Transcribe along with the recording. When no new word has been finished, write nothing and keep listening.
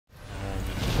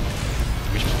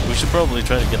We should probably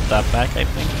try to get that back, I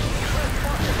think.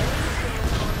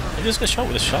 I just got shot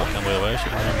with a shotgun, by the way. I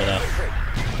should remember that.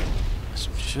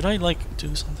 Should I, like,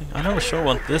 do something? I'm not sure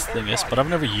what this thing is, but I've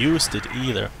never used it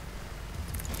either.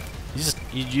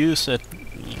 You use it.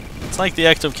 It's like the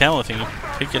active camo thing. You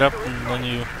pick it up and then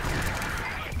you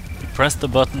press the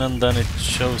button and then it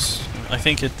shows. I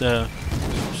think it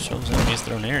shows enemies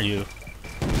that are near you.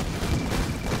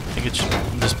 I think it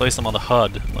displays them on the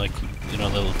HUD, like, you know,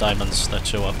 little diamonds that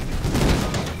show up.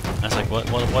 I was like, why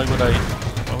would I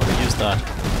use that?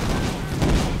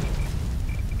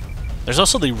 There's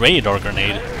also the radar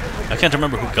grenade. I can't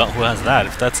remember who has that.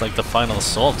 If that's like the final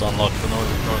assault unlock for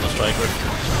Northern Striker,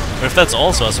 or if that's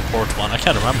also a support one. I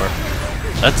can't remember.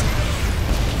 That's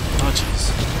oh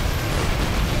jeez.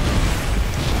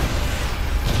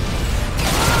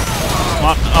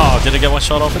 Oh, did I get one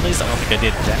shot off at least? I don't think I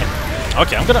did. Damn.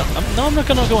 Okay, I'm not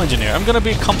gonna go engineer. I'm gonna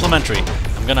be complimentary.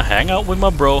 I'm gonna hang out with my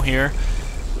bro here.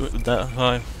 That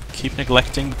I keep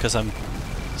neglecting because I'm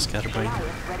scatterbrained.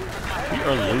 We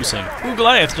are losing. Ooh,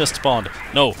 Goliath just spawned.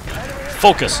 No.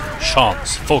 Focus.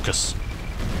 Chance. Focus.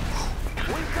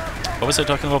 What was I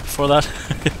talking about before that?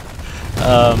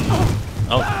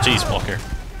 Oh, jeez, Walker.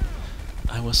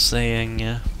 I was saying...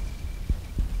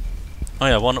 oh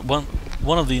yeah,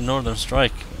 one of the Northern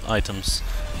Strike items,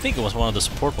 I think it was one of the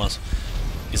support ones,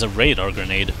 is a radar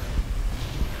grenade.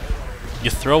 You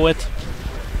throw it,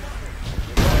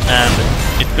 and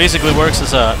it basically works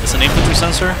as an infantry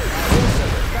sensor.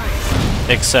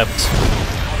 Except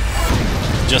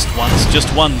just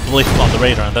one blip on the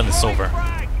radar and then it's over.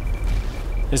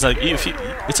 It's like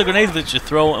it's a grenade that you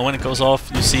throw and when it goes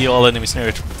off you see all enemies near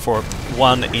it for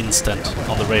 1 instant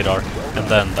on the radar and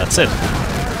then that's it.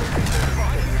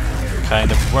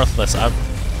 Kind of worthless. I've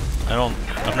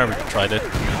never tried it.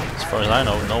 As far as I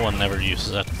know, no one ever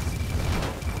uses it.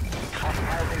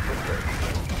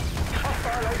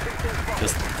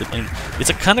 It's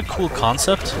a kind of cool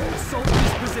concept.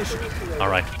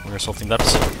 Alright, we're assaulting that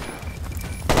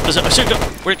position.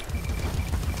 Wait.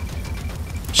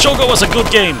 Shogo was a good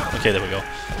game! Okay, there we go.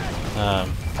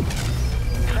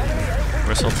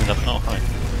 We're assaulting that. Oh, hi.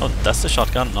 Oh, that's the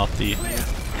shotgun, not the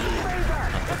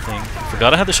thing.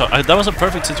 Forgot I had the shot. That was a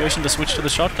perfect situation to switch to the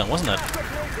shotgun, wasn't it?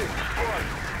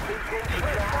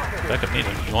 Backup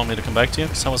needed. You want me to come back to you?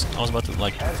 Because I was about to,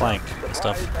 like, flank and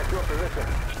stuff.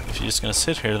 If you're just gonna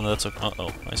sit here, then that's okay.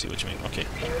 Uh-oh, I see what you mean. Okay,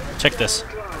 check this.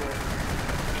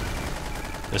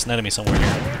 There's an enemy somewhere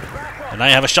here. And I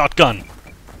have a shotgun!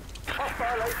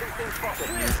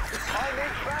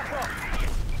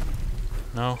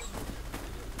 No.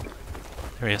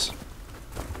 There he is.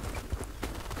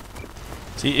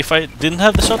 See, if I didn't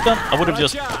have the shotgun, I would have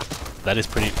just... That is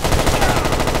pretty...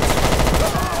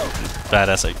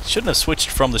 badass. I shouldn't have switched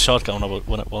from the shotgun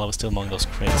while I was still among those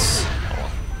crates. Oh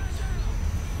well.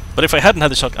 But if I hadn't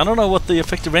had the shotgun, I don't know what the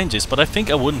effective range is, but I think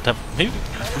I wouldn't have... Maybe...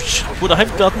 Would I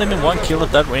have gotten him in 1 kill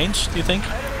at that range, do you think?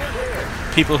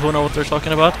 People who know what they're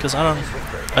talking about? Because I don't...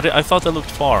 I thought that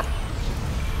looked far.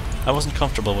 I wasn't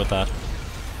comfortable with that.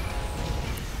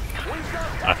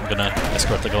 I'm gonna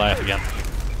escort the Goliath again.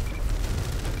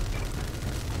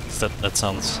 That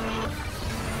sounds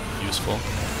useful.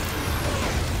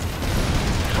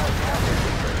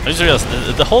 I just realized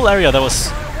the whole area that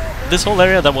was... This whole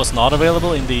area that was not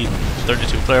available in the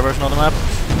 32-player version of the map,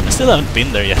 I still haven't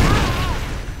been there yet.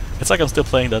 It's like I'm still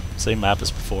playing that same map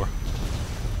as before.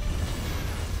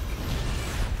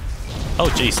 Oh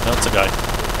jeez, that's a guy.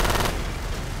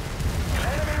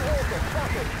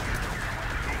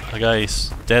 The guy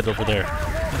is dead over there.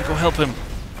 I'm gonna go help him.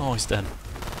 Oh, he's dead.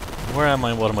 Where am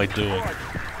I? What am I doing?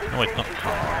 Oh wait, no.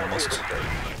 Oh, almost.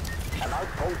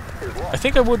 I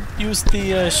think I would use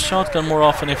the shotgun more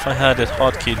often if I had it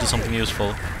hotkeyed to something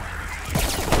useful.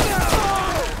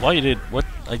 Why you did? What?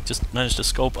 I just managed to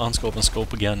scope, unscope, and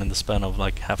scope again in the span of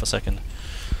like half a second.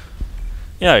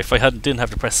 Yeah, if I didn't have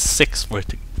to press 6 for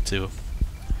it to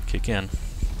kick in.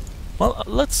 Well,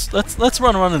 let's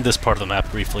run around in this part of the map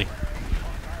briefly.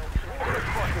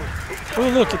 Oh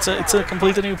look, it's a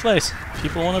completely new place.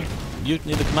 People want to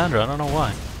mutiny the commander. I don't know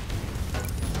why.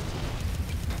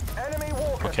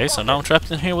 Okay, so now I'm trapped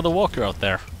in here with a walker out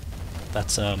there.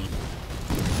 That's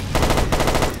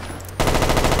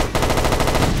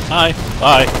Hi,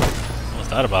 bye. What was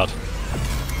that about?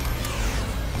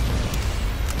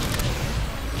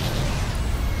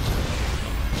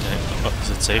 Okay, oh, is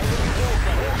it safe?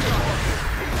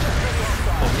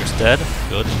 Walker's dead.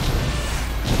 Good.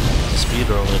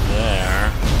 Speeder over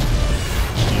there.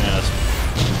 Yes.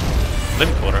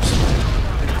 Living quarters.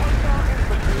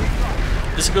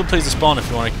 This is a good place to spawn if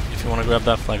you want to grab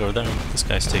that flag over there. This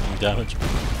guy's taking damage.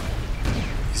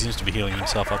 He seems to be healing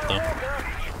himself up though.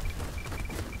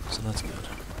 So that's good.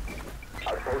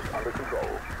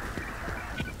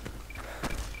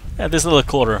 Yeah, this little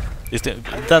quarter.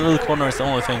 That little corner is the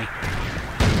only thing,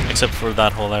 except for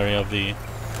that whole area of the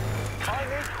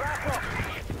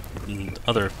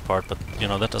other part. But you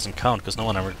know that doesn't count because no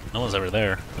one's ever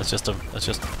there. That's just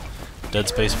dead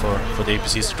space for the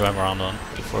APCs to drive around on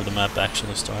before the map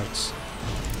actually starts.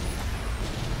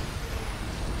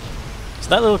 So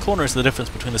that little corner is the difference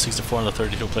between the 64 and the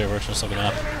 32 player versions of the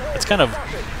map. It's kind of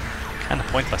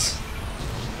pointless.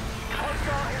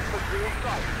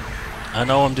 I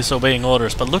know I'm disobeying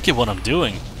orders, but look at what I'm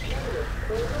doing.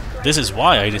 This is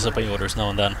why I disobey orders now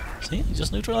and then. See, I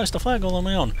just neutralized the flag all on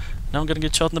my own. Now I'm gonna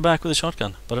get shot in the back with a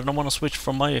shotgun, but I don't want to switch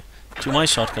from my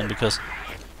shotgun because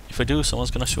if I do,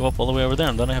 someone's gonna show up all the way over there,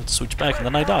 and then I have to switch back, and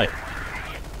then I die.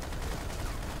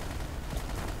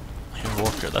 I hear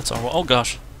Walker. That's our. Oh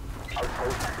gosh.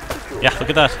 Yeah, look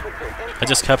at that. I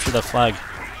just captured that flag.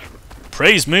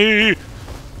 Praise me!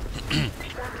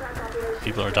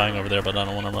 People are dying over there, but I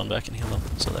don't want to run back and heal them.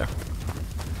 So there.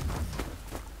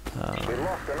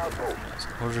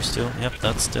 Order still. Yep,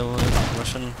 that's still a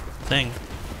Russian thing.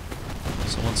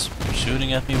 Someone's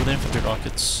shooting at me with infantry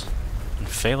rockets and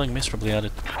failing miserably at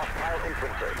it.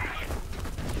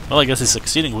 Well, I guess he's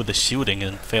succeeding with the shooting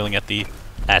and failing at me.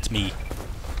 Ouch.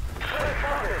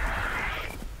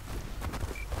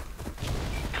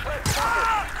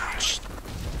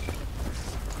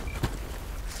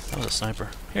 That was a sniper.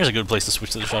 Here's a good place to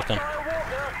switch to the shotgun.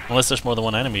 Unless there's more than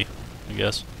one enemy, I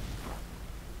guess.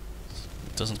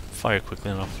 It doesn't fire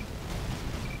quickly enough.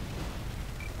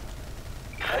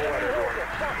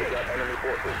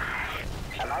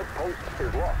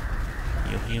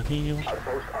 Heal, heal, heal.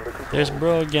 There's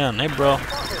bro again. Hey bro.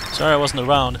 Sorry I wasn't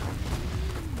around.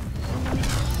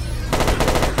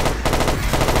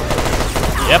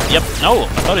 Yep. No, I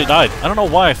thought he died. I don't know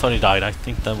why I thought he died. I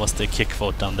think that was the kick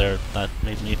vote down there that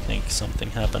made me think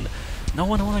something happened. No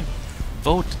one want to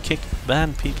vote, kick,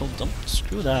 ban people. Don't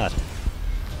screw that.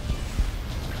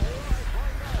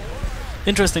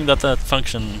 Interesting that that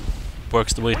function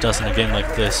works the way it does in a game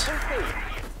like this,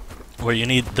 where you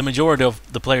need the majority of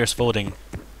the players voting.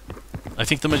 I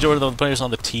think the majority of the players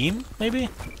on the team, maybe, or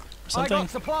something,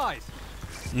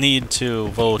 need to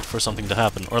vote for something to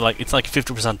happen, or like it's like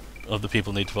 50% of the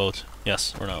people need to vote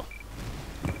yes or no.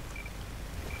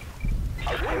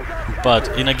 But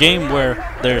in a game where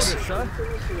there's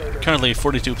currently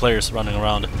 42 players running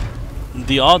around,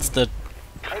 the odds that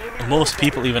most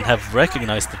people even have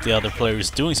recognized that the other player is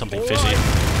doing something fishy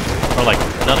are like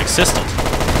non-existent.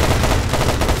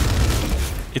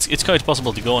 It's quite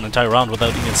possible to go an entire round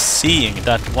without even seeing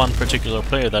that one particular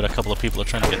player that a couple of people are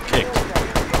trying to get kicked.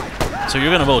 So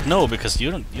you're gonna vote no because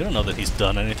you don't know that he's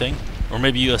done anything, or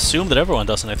maybe you assume that everyone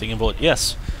does anything and vote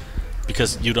yes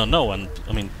because you don't know. And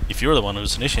I mean, if you're the one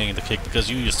who's initiating the kick because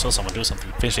you just saw someone do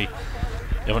something fishy,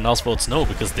 everyone else votes no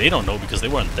because they don't know because they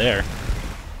weren't there.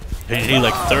 And you need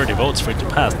like 30 votes for it to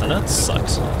pass. Now that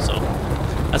sucks. So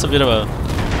that's a bit of a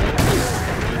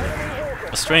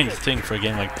strange thing for a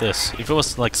game like this. If it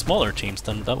was like smaller teams,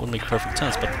 then that would make perfect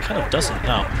sense, but it kind of doesn't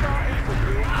now.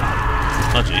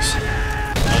 Oh jeez.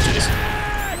 Oh jeez.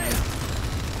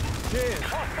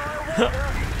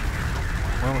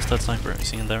 Where was that sniper?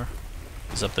 Is he in there?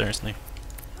 He's up there, isn't he?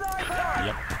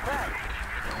 Yep.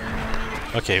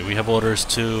 Okay, we have orders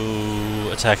to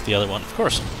attack the other one, of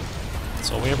course.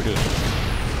 That's all we ever do.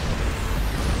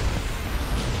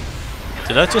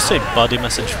 Did I just say body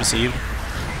message received?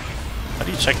 How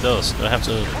do you check those? Do I have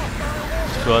to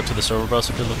go out to the server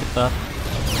browser to look at that?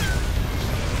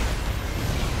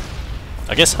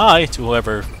 I guess hi to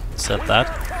whoever said that,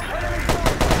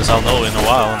 because I'll know in a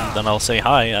while, and then I'll say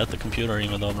hi at the computer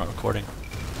even though I'm not recording.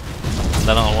 And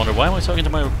then I'll wonder, why am I talking to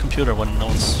my computer when no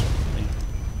one's...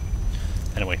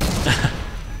 Anyway.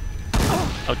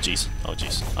 Oh jeez, oh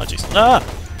jeez, oh jeez. Ah!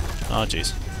 Oh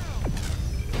jeez.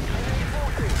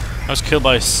 I was killed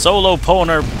by Solo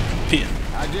Poner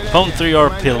Pwn 3 or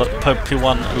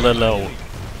P1 Lilo.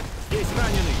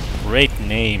 Great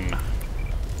name.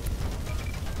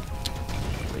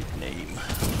 Great name.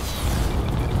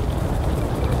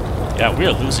 Yeah, we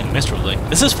are losing miserably.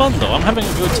 This is fun though, I'm having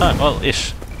a good time. Well,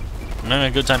 ish. I'm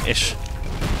having a good time, ish.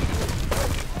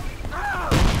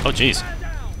 Oh jeez.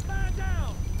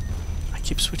 I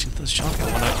keep switching to the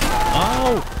shotgun when I...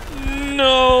 Oh!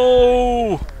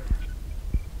 No!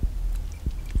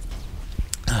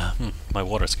 My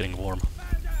water's getting warm.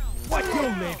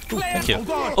 Ooh, thank you.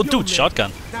 Oh, dude,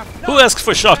 shotgun. Who asks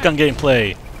for shotgun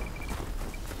gameplay?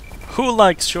 Who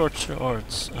likes short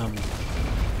shorts?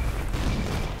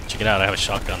 Check it out, I have a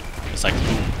shotgun. It's like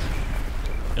boom.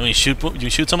 And when you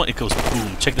shoot someone, it goes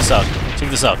boom. Check this out. Check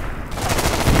this out.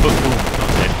 Boom, boom.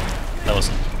 Okay, that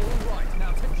wasn't.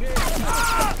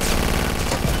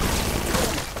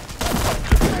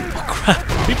 Oh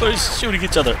crap! People are shooting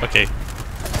each other. Okay.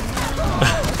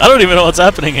 I don't even know what's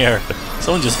happening here.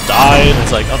 Someone just died.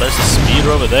 It's like, oh, there's a speeder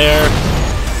over there.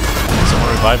 Someone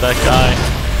revived that guy.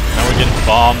 Now we're getting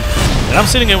bombed. And I'm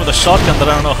sitting here with a shotgun that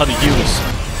I don't know how to use.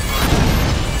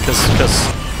 Because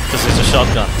it's a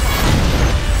shotgun.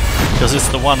 Because it's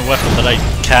the one weapon that I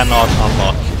cannot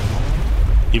unlock.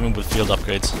 Even with field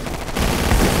upgrades.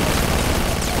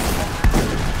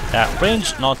 Yeah,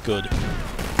 range, not good.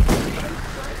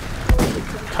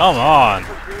 Come on!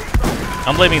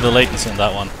 I'm blaming the latency on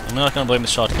that one. I'm not gonna blame the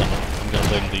shotgun. I'm gonna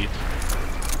blame the...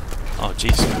 Oh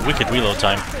jeez, wicked reload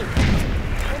time.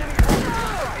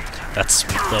 That's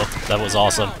sweet though. That was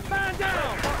awesome.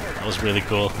 That was really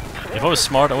cool. If I was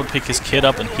smart, I would pick his kid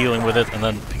up and heal him with it, and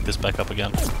then pick this back up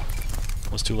again.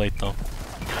 It was too late though.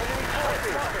 You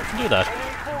can do that.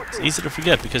 It's easy to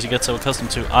forget because you get so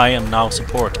accustomed to I am now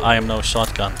support, I am now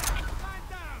shotgun.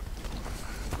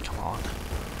 Come on.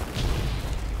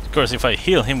 Of course, if I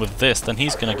heal him with this, then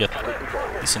he's gonna get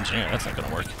this engineer. That's not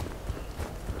gonna work.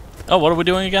 Oh, what are we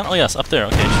doing again? Oh yes, up there.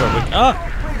 Okay, sure.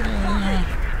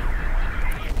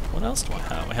 What else do I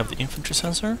have? I have the infantry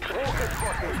sensor.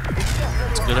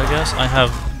 That's good, I guess. I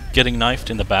have getting knifed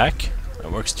in the back.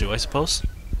 That works too, I suppose.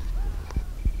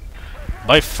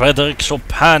 By Frederick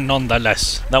Chopin,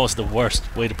 nonetheless. That was the worst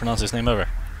way to pronounce his name ever.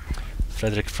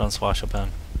 Frederick Francois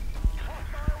Chopin.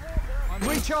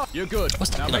 You're good. I was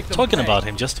talking about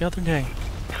him just the other day.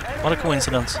 What a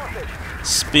coincidence.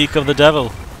 Speak of the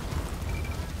devil.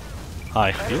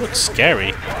 Hi, you look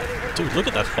scary. Dude, look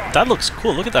at that. That looks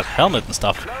cool. Look at that helmet and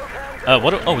stuff.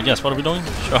 Oh, yes, what are we doing?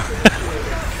 Sure.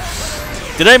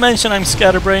 Did I mention I'm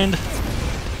scatterbrained?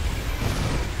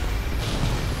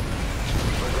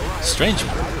 Strange.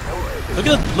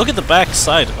 Look at the back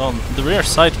side, the rear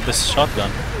side of this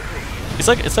shotgun. It's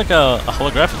like a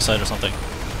holographic sight or something.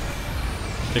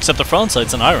 Except the front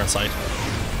side's an iron sight.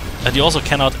 And you also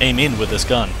cannot aim in with this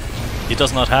gun. It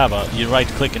does not have a... You right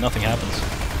click and nothing happens.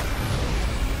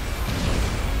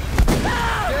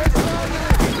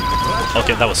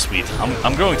 Okay, that was sweet.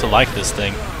 I'm growing to like this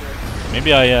thing.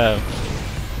 Maybe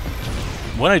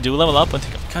when I do level up, I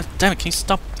think, God damn it, can you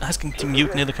stop asking to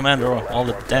mutiny the commander all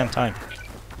the damn time?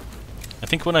 I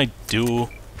think when I do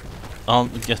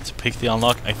get to pick the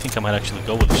unlock, I think I might actually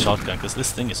go with the shotgun, because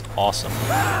this thing is awesome.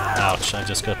 Ouch, I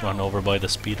just got run over by the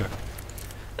speeder.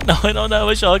 No, I don't have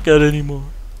a shotgun anymore.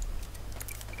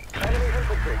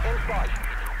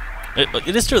 But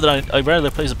it is true that I rarely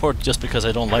play support just because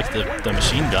I don't like the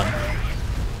machine gun.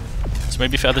 So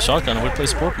maybe if I had the shotgun, I would play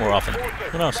support more often.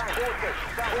 Who knows?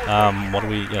 What do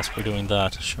we... Yes, we're doing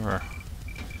that. Sure.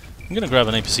 I'm gonna grab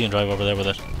an APC and drive over there with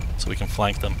it, so we can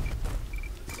flank them.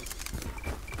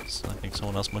 So I think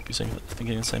someone else might be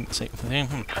thinking the same thing.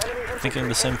 Thinking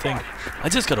the same thing. I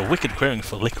just got a wicked craving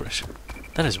for licorice.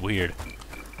 That is weird.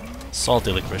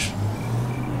 Salty licorice.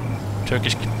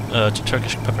 Turkish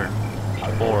pepper.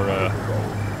 Or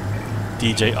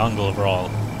DJ Ungle overall.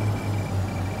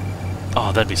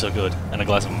 Oh, that'd be so good. And a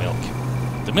glass of milk.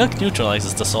 The milk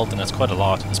neutralizes the saltiness quite a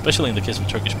lot, especially in the case of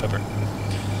Turkish pepper.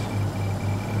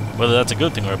 Whether that's a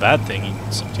good thing or a bad thing,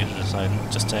 it's up to you to decide.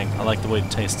 Just saying, I like the way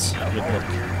it tastes with milk.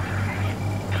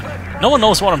 No one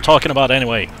knows what I'm talking about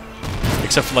anyway.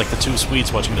 Except for like the two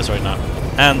Swedes watching this right now.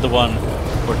 And the one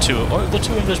or two, or the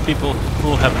two English people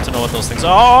who happen to know what those things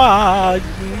are. Oh,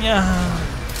 yeah.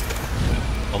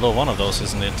 Although one of those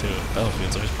isn't into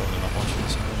Battlefield, so he's probably not watching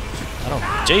this. I don't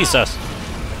know. Jesus!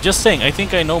 Just saying, I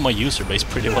think I know my user base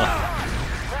pretty well.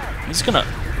 I'm just gonna...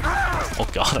 Oh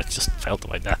god, I just fell to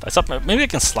my death. I thought maybe I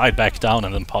can slide back down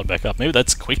and then pod back up. Maybe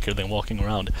that's quicker than walking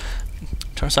around.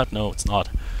 Turns out, no, it's not.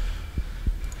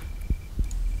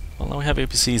 Well, now we have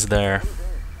APCs there.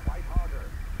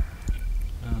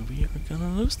 We are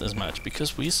gonna lose this match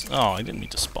because we... Oh, I didn't mean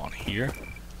to spawn here.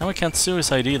 Now I can't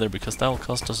suicide either because that will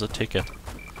cost us a ticket.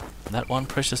 And that one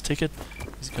precious ticket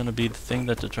is gonna be the thing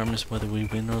that determines whether we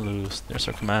win or lose. There's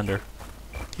our commander.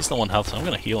 He's low on health, so I'm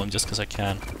gonna heal him just because I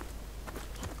can.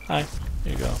 Hi,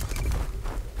 here you go.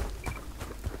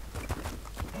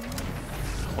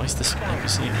 Why is this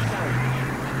NPC?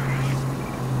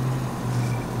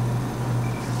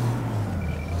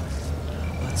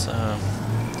 Let's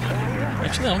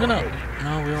actually I'm gonna...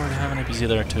 No, we already have an APC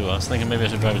there too. I was thinking maybe I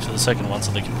should drive it to the second one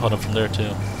so they can pod up from there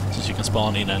too. Since you can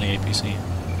spawn in any APC.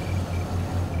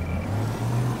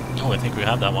 Oh, I think we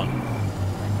have that one.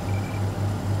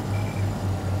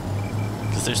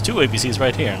 Because there's two APCs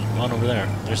right here and one over there.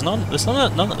 There's none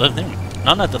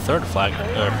None at the third flag.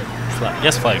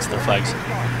 Yes, flags. They're flags.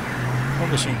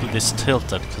 Probably shouldn't be this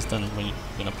tilted, because then when you're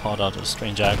gonna pod out a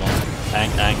strange angle.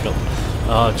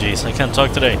 Oh jeez, I can't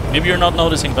talk today. Maybe you're not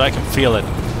noticing, but I can feel it.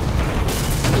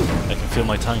 I can feel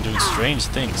my tongue doing strange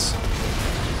things.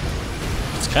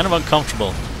 It's kind of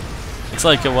uncomfortable. It's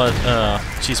like a what?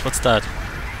 Jeez, what's that?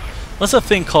 What's that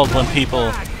thing called when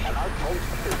people?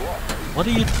 What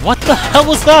the hell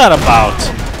was that about,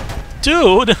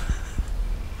 dude?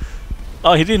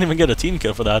 Oh, he didn't even get a team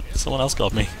kill for that. Someone else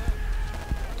got me.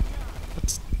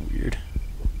 That's weird.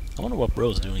 I wonder what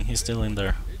bro's doing. He's still in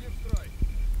there.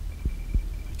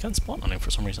 I can't spawn on him for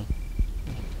some reason.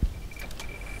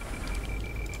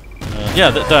 Yeah,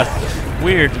 that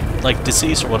weird, like,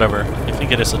 disease or whatever. I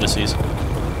think it is a disease.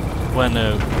 When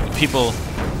people,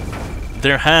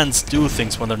 their hands do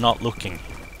things when they're not looking.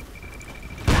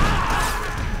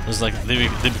 It's like they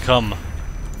become...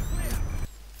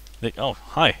 oh,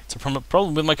 hi. It's a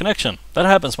problem with my connection. That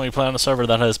happens when you play on a server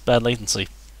that has bad latency.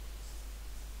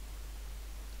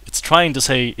 It's trying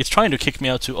to kick me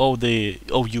out to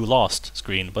oh you lost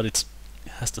screen, but it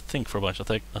has to think for a bunch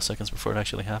of seconds before it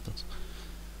actually happens.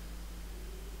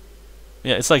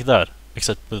 Yeah, it's like that,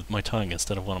 except with my tongue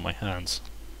instead of one of my hands.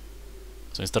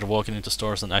 So instead of walking into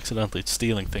stores and accidentally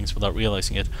stealing things without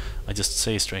realizing it, I just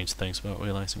say strange things without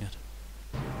realizing it.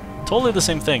 Totally the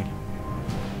same thing.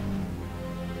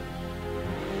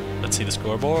 Let's see the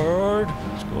scoreboard.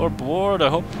 Scoreboard. I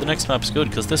hope the next map's good,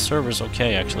 because this server's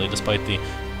okay actually, despite the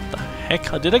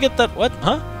heck? Did I get that? What?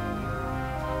 Huh?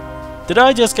 Did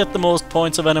I just get the most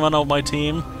points of anyone on my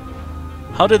team?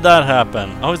 How did that happen?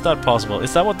 How is that possible?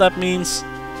 Is that what that means?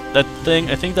 That thing?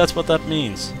 I think that's what that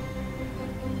means.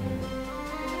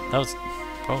 That was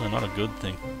probably not a good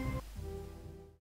thing.